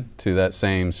again to that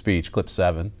same speech, clip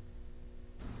 7.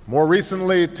 More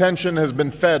recently, tension has been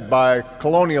fed by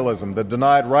colonialism that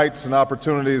denied rights and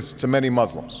opportunities to many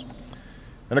Muslims,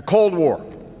 and a Cold War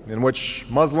in which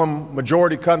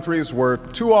Muslim-majority countries were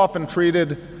too often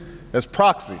treated as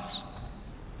proxies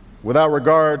without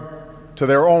regard to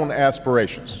their own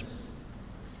aspirations.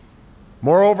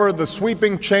 Moreover, the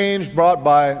sweeping change brought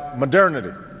by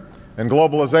modernity and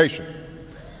globalization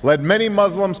led many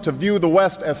Muslims to view the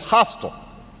West as hostile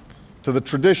to the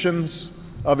traditions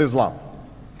of Islam.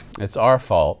 It's our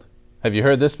fault. Have you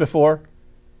heard this before?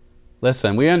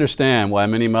 Listen, we understand why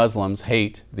many Muslims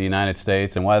hate the United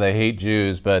States and why they hate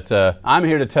Jews, but I'm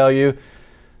here to tell you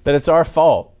that it's our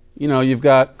fault. You know, you've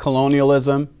got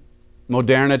colonialism,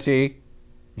 modernity,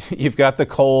 you've got the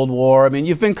Cold War. I mean,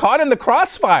 you've been caught in the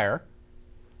crossfire.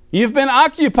 You've been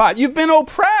occupied. You've been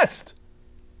oppressed.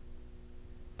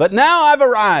 But now I've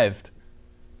arrived,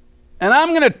 and I'm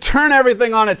going to turn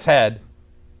everything on its head.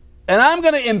 And I'm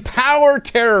going to empower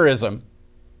terrorism.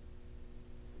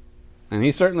 And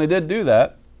he certainly did do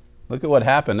that. Look at what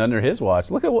happened under his watch.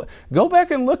 Go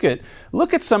back and look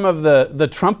at some of the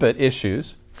trumpet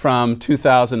issues from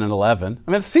 2011.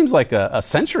 I mean, it seems like a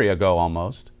century ago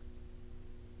almost.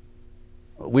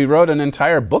 We wrote an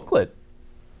entire booklet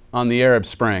on the Arab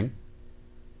Spring.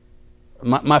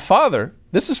 My father,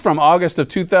 this is from August of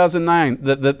 2009,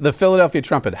 the Philadelphia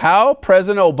Trumpet. How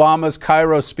President Obama's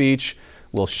Cairo speech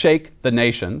will shake the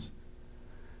nations.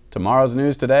 Tomorrow's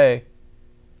news today.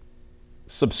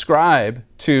 Subscribe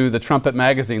to the Trumpet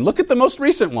magazine. Look at the most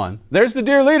recent one. There's the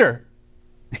dear leader.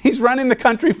 He's running the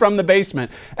country from the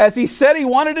basement, as he said he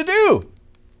wanted to do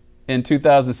in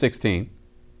 2016.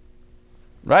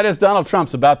 Right as Donald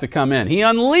Trump's about to come in, he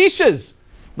unleashes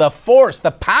the force,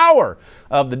 the power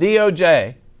of the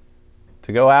DOJ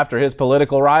to go after his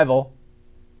political rival,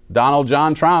 Donald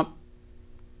John Trump.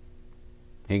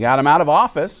 He got him out of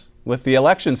office with the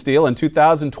election steal in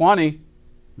 2020.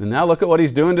 And now look at what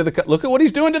he's doing to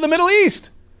the Middle East.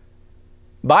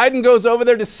 Biden goes over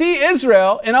there to see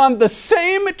Israel, and on the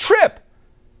same trip,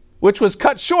 which was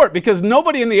cut short because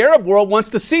nobody in the Arab world wants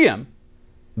to see him.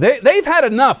 They've had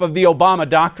enough of the Obama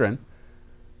doctrine.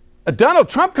 Donald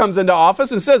Trump comes into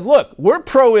office and says, look, we're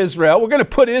pro-Israel. We're going to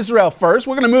put Israel first.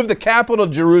 We're going to move the capital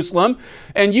to Jerusalem.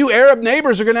 And you Arab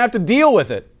neighbors are going to have to deal with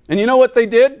it. And you know what they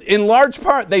did? In large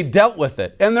part, they dealt with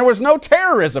it. And there was no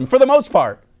terrorism for the most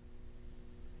part.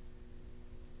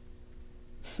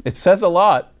 It says a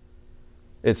lot.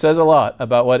 It says a lot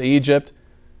about what Egypt,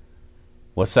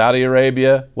 what Saudi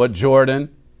Arabia, what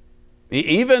Jordan,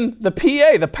 even the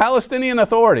PA, the Palestinian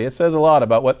Authority, it says a lot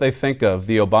about what they think of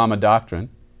the Obama doctrine.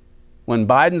 When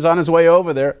Biden's on his way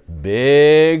over there,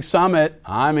 big summit.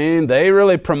 I mean, they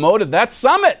really promoted that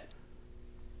summit.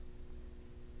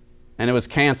 And it was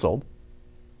canceled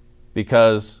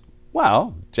because,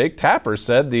 well, Jake Tapper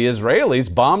said the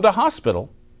Israelis bombed a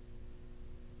hospital.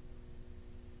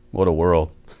 What a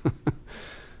world.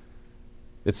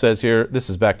 It says here, this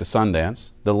is back to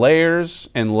Sundance, the layers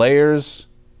and layers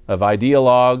of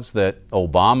ideologues that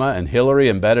Obama and Hillary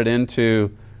embedded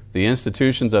into the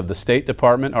institutions of the State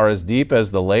Department are as deep as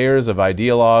the layers of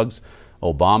ideologues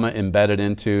Obama embedded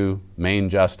into Main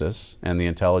Justice and the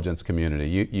intelligence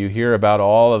community. You hear about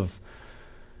all of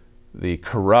the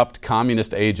corrupt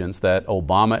communist agents that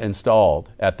Obama installed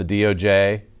at the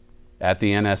DOJ, at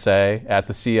the NSA, at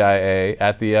the CIA,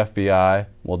 at the FBI.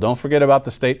 Well, don't forget about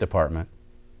the State Department.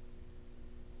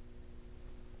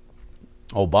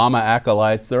 Obama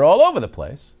acolytes, they're all over the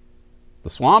place. The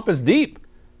swamp is deep.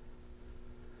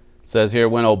 It says here,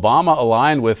 when Obama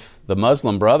aligned with the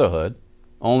Muslim Brotherhood,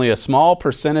 only a small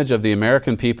percentage of the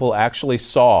American people actually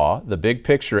saw the big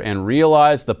picture and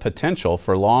realized the potential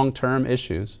for long-term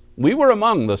issues. We were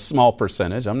among the small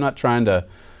percentage. I'm not trying to,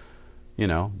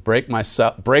 break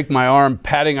my arm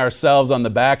patting ourselves on the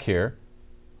back here.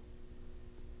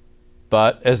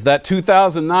 But as that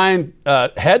 2009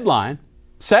 headline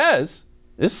says,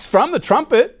 this is from the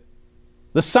Trumpet,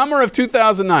 the summer of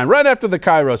 2009, right after the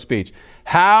Cairo speech.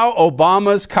 How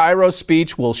Obama's Cairo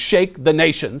speech will shake the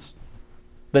nations.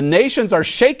 The nations are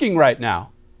shaking right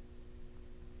now.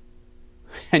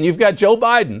 And you've got Joe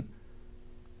Biden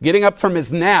getting up from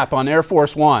his nap on Air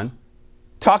Force One,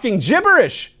 talking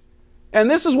gibberish. And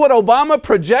this is what Obama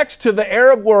projects to the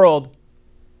Arab world.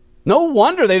 No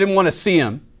wonder they didn't want to see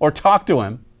him or talk to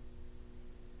him.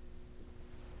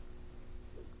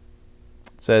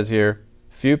 It says here,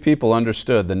 few people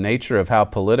understood the nature of how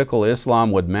political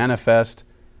Islam would manifest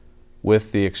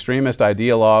with the extremist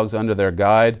ideologues under their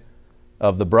guide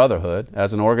of the Brotherhood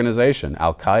as an organization.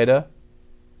 Al-Qaeda,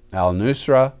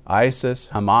 Al-Nusra, ISIS,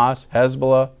 Hamas,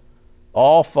 Hezbollah,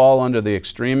 all fall under the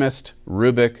extremist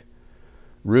rubric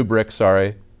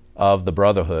of the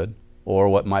Brotherhood, or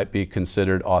what might be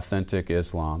considered authentic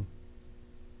Islam.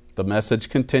 The message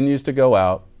continues to go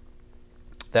out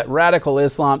that radical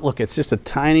Islam, look, it's just a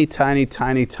tiny, tiny,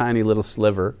 tiny, tiny little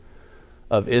sliver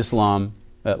of Islam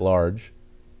at large.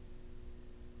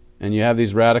 And you have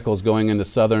these radicals going into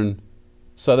southern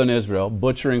Israel,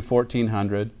 butchering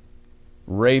 1,400,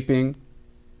 raping,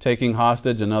 taking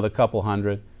hostage another couple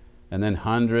hundred, and then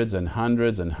hundreds and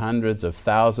hundreds and hundreds of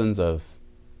thousands of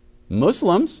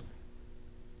Muslims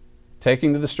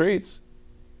taking to the streets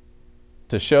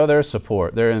to show their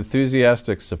support, their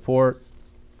enthusiastic support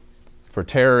for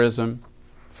terrorism,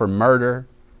 for murder,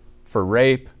 for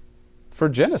rape, for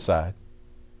genocide.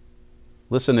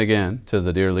 Listen again to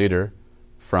the dear leader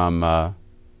from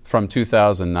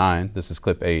 2009. This is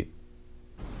clip 8.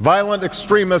 Violent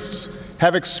extremists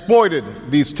have exploited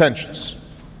these tensions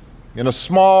in a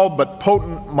small but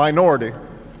potent minority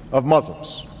of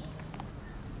Muslims.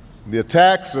 The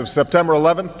attacks of September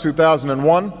 11,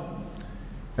 2001,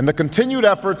 and the continued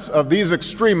efforts of these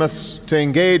extremists to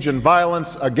engage in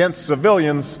violence against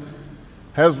civilians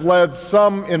has led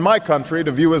some in my country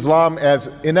to view Islam as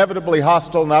inevitably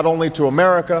hostile not only to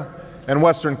America and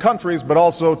Western countries, but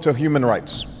also to human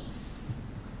rights.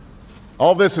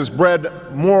 All this has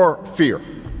bred more fear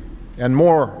and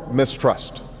more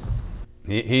mistrust.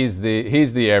 He's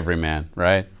the everyman,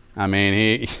 right? I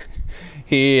mean,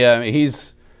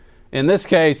 he's in this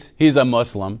case, he's a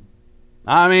Muslim.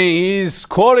 I mean, he's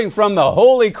quoting from the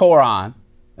Holy Quran.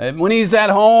 When he's at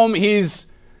home, he's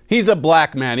a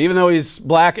black man, even though he's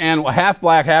black and half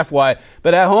white.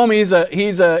 But at home, he's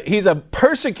a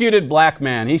persecuted black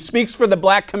man. He speaks for the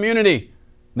black community.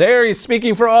 There, he's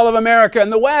speaking for all of America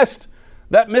and the West.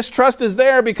 That mistrust is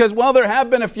there because, well, there have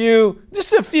been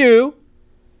just a few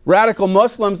radical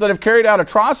Muslims that have carried out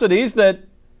atrocities that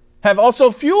have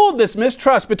also fueled this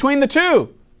mistrust between the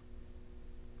two.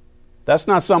 That's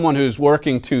not someone who's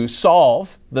working to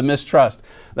solve the mistrust.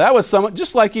 That was someone,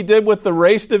 just like he did with the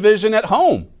race division at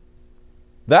home.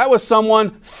 That was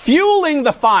someone fueling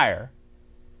the fire,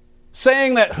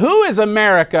 saying that who is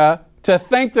America to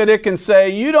think that it can say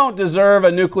you don't deserve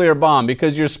a nuclear bomb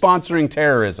because you're sponsoring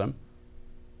terrorism.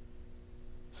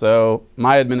 So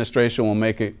my administration will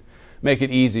make it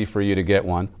easy for you to get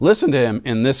one. Listen to him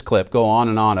in this clip go on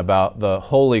and on about the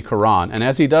Holy Quran. And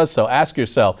as he does so, ask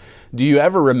yourself, do you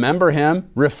ever remember him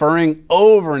referring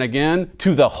over and again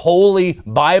to the Holy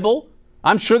Bible?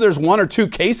 I'm sure there's one or two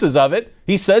cases of it.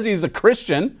 He says he's a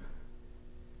Christian.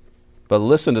 But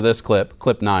listen to this clip,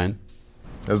 clip 9.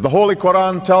 As the Holy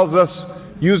Quran tells us,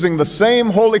 using the same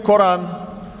Holy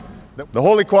Quran, the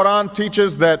Holy Quran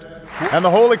teaches that, and the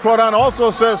Holy Quran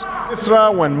also says,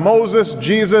 Isra, when Moses,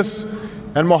 Jesus,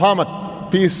 and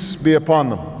Muhammad, peace be upon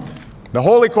them. The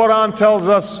Holy Quran tells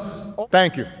us,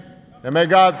 thank you, and may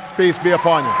God's peace be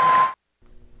upon you.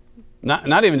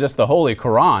 Not even just the Holy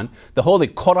Quran, the Holy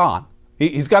Quran.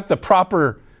 He's got the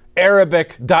proper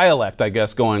Arabic dialect, I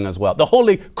guess, going as well. The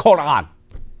Holy Quran.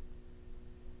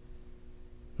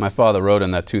 My father wrote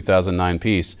in that 2009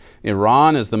 piece,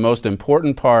 Iran is the most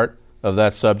important part of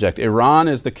that subject. Iran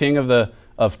is the king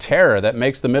of terror that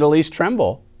makes the Middle East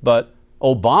tremble. But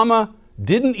Obama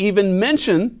didn't even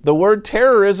mention the word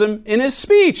terrorism in his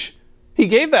speech. He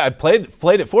gave that, I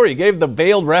played it for you. He gave the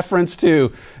veiled reference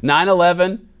to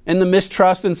 9/11 and the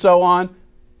mistrust and so on.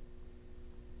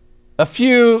 A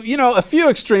few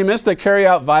extremists that carry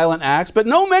out violent acts, but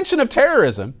no mention of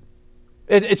terrorism.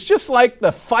 It's just like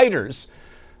the fighters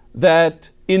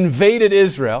that invaded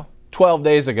Israel 12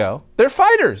 days ago. They're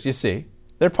fighters, you see.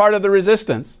 They're part of the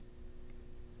resistance.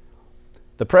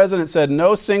 The president said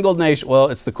no single nation, well,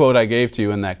 it's the quote I gave to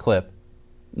you in that clip.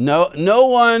 No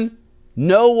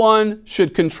one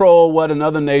should control what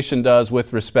another nation does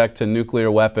with respect to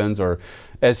nuclear weapons, or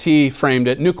as he framed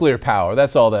it, nuclear power.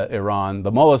 That's all that Iran,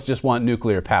 the mullahs just want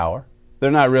nuclear power.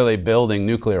 They're not really building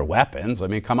nuclear weapons. I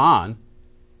mean, come on.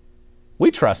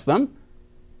 We trust them.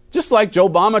 Just like Joe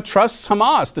Obama trusts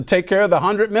Hamas to take care of the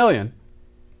 100 million.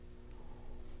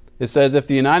 It says, if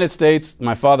the United States,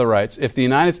 my father writes, if the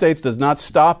United States does not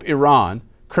stop Iran,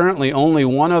 currently only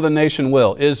one other nation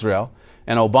will, Israel.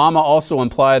 And Obama also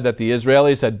implied that the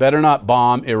Israelis had better not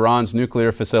bomb Iran's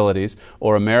nuclear facilities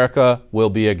or America will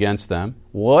be against them.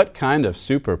 What kind of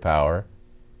superpower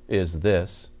is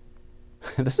this?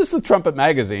 This is the Trumpet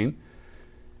magazine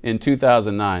in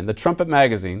 2009. The Trumpet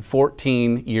magazine,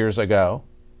 14 years ago.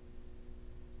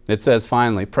 It says,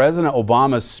 finally, President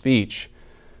Obama's speech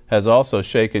has also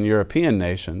shaken European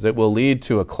nations. It will lead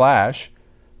to a clash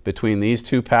between these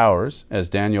two powers, as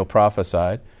Daniel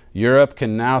prophesied. Europe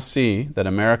can now see that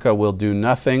America will do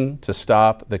nothing to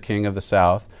stop the King of the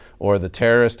South or the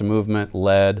terrorist movement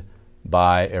led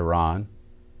by Iran.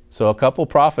 So a couple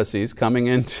prophecies coming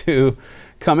to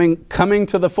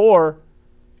the fore.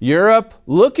 Europe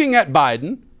looking at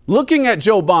Biden, looking at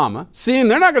Joe Obama, seeing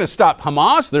they're not going to stop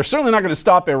Hamas. They're certainly not going to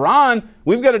stop Iran.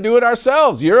 We've got to do it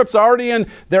ourselves. Europe's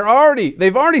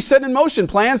they've already set in motion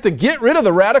plans to get rid of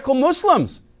the radical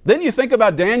Muslims. Then you think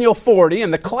about Daniel 40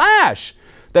 and the clash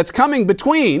that's coming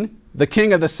between the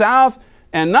King of the South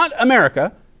and not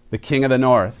America, the King of the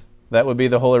North. That would be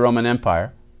the Holy Roman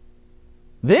Empire.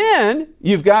 Then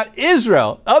you've got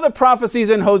Israel. Other prophecies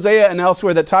in Hosea and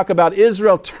elsewhere that talk about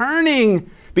Israel turning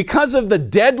because of the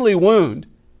deadly wound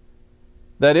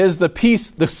that is the peace,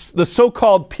 the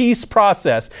so-called peace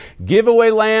process. Give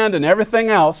away land and everything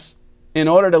else in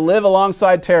order to live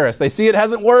alongside terrorists. They see it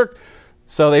hasn't worked,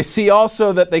 so they see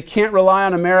also that they can't rely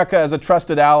on America as a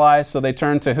trusted ally, so they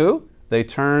turn to who? They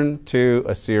turn to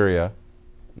Assyria.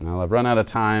 Now, I've run out of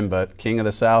time, but King of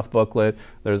the South booklet,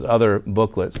 there's other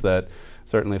booklets that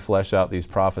certainly flesh out these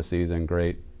prophecies in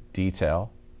great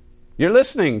detail. You're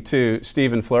listening to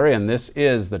Stephen Flurry, and this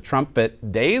is the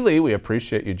Trumpet Daily. We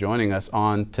appreciate you joining us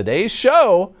on today's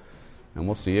show, and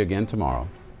we'll see you again tomorrow.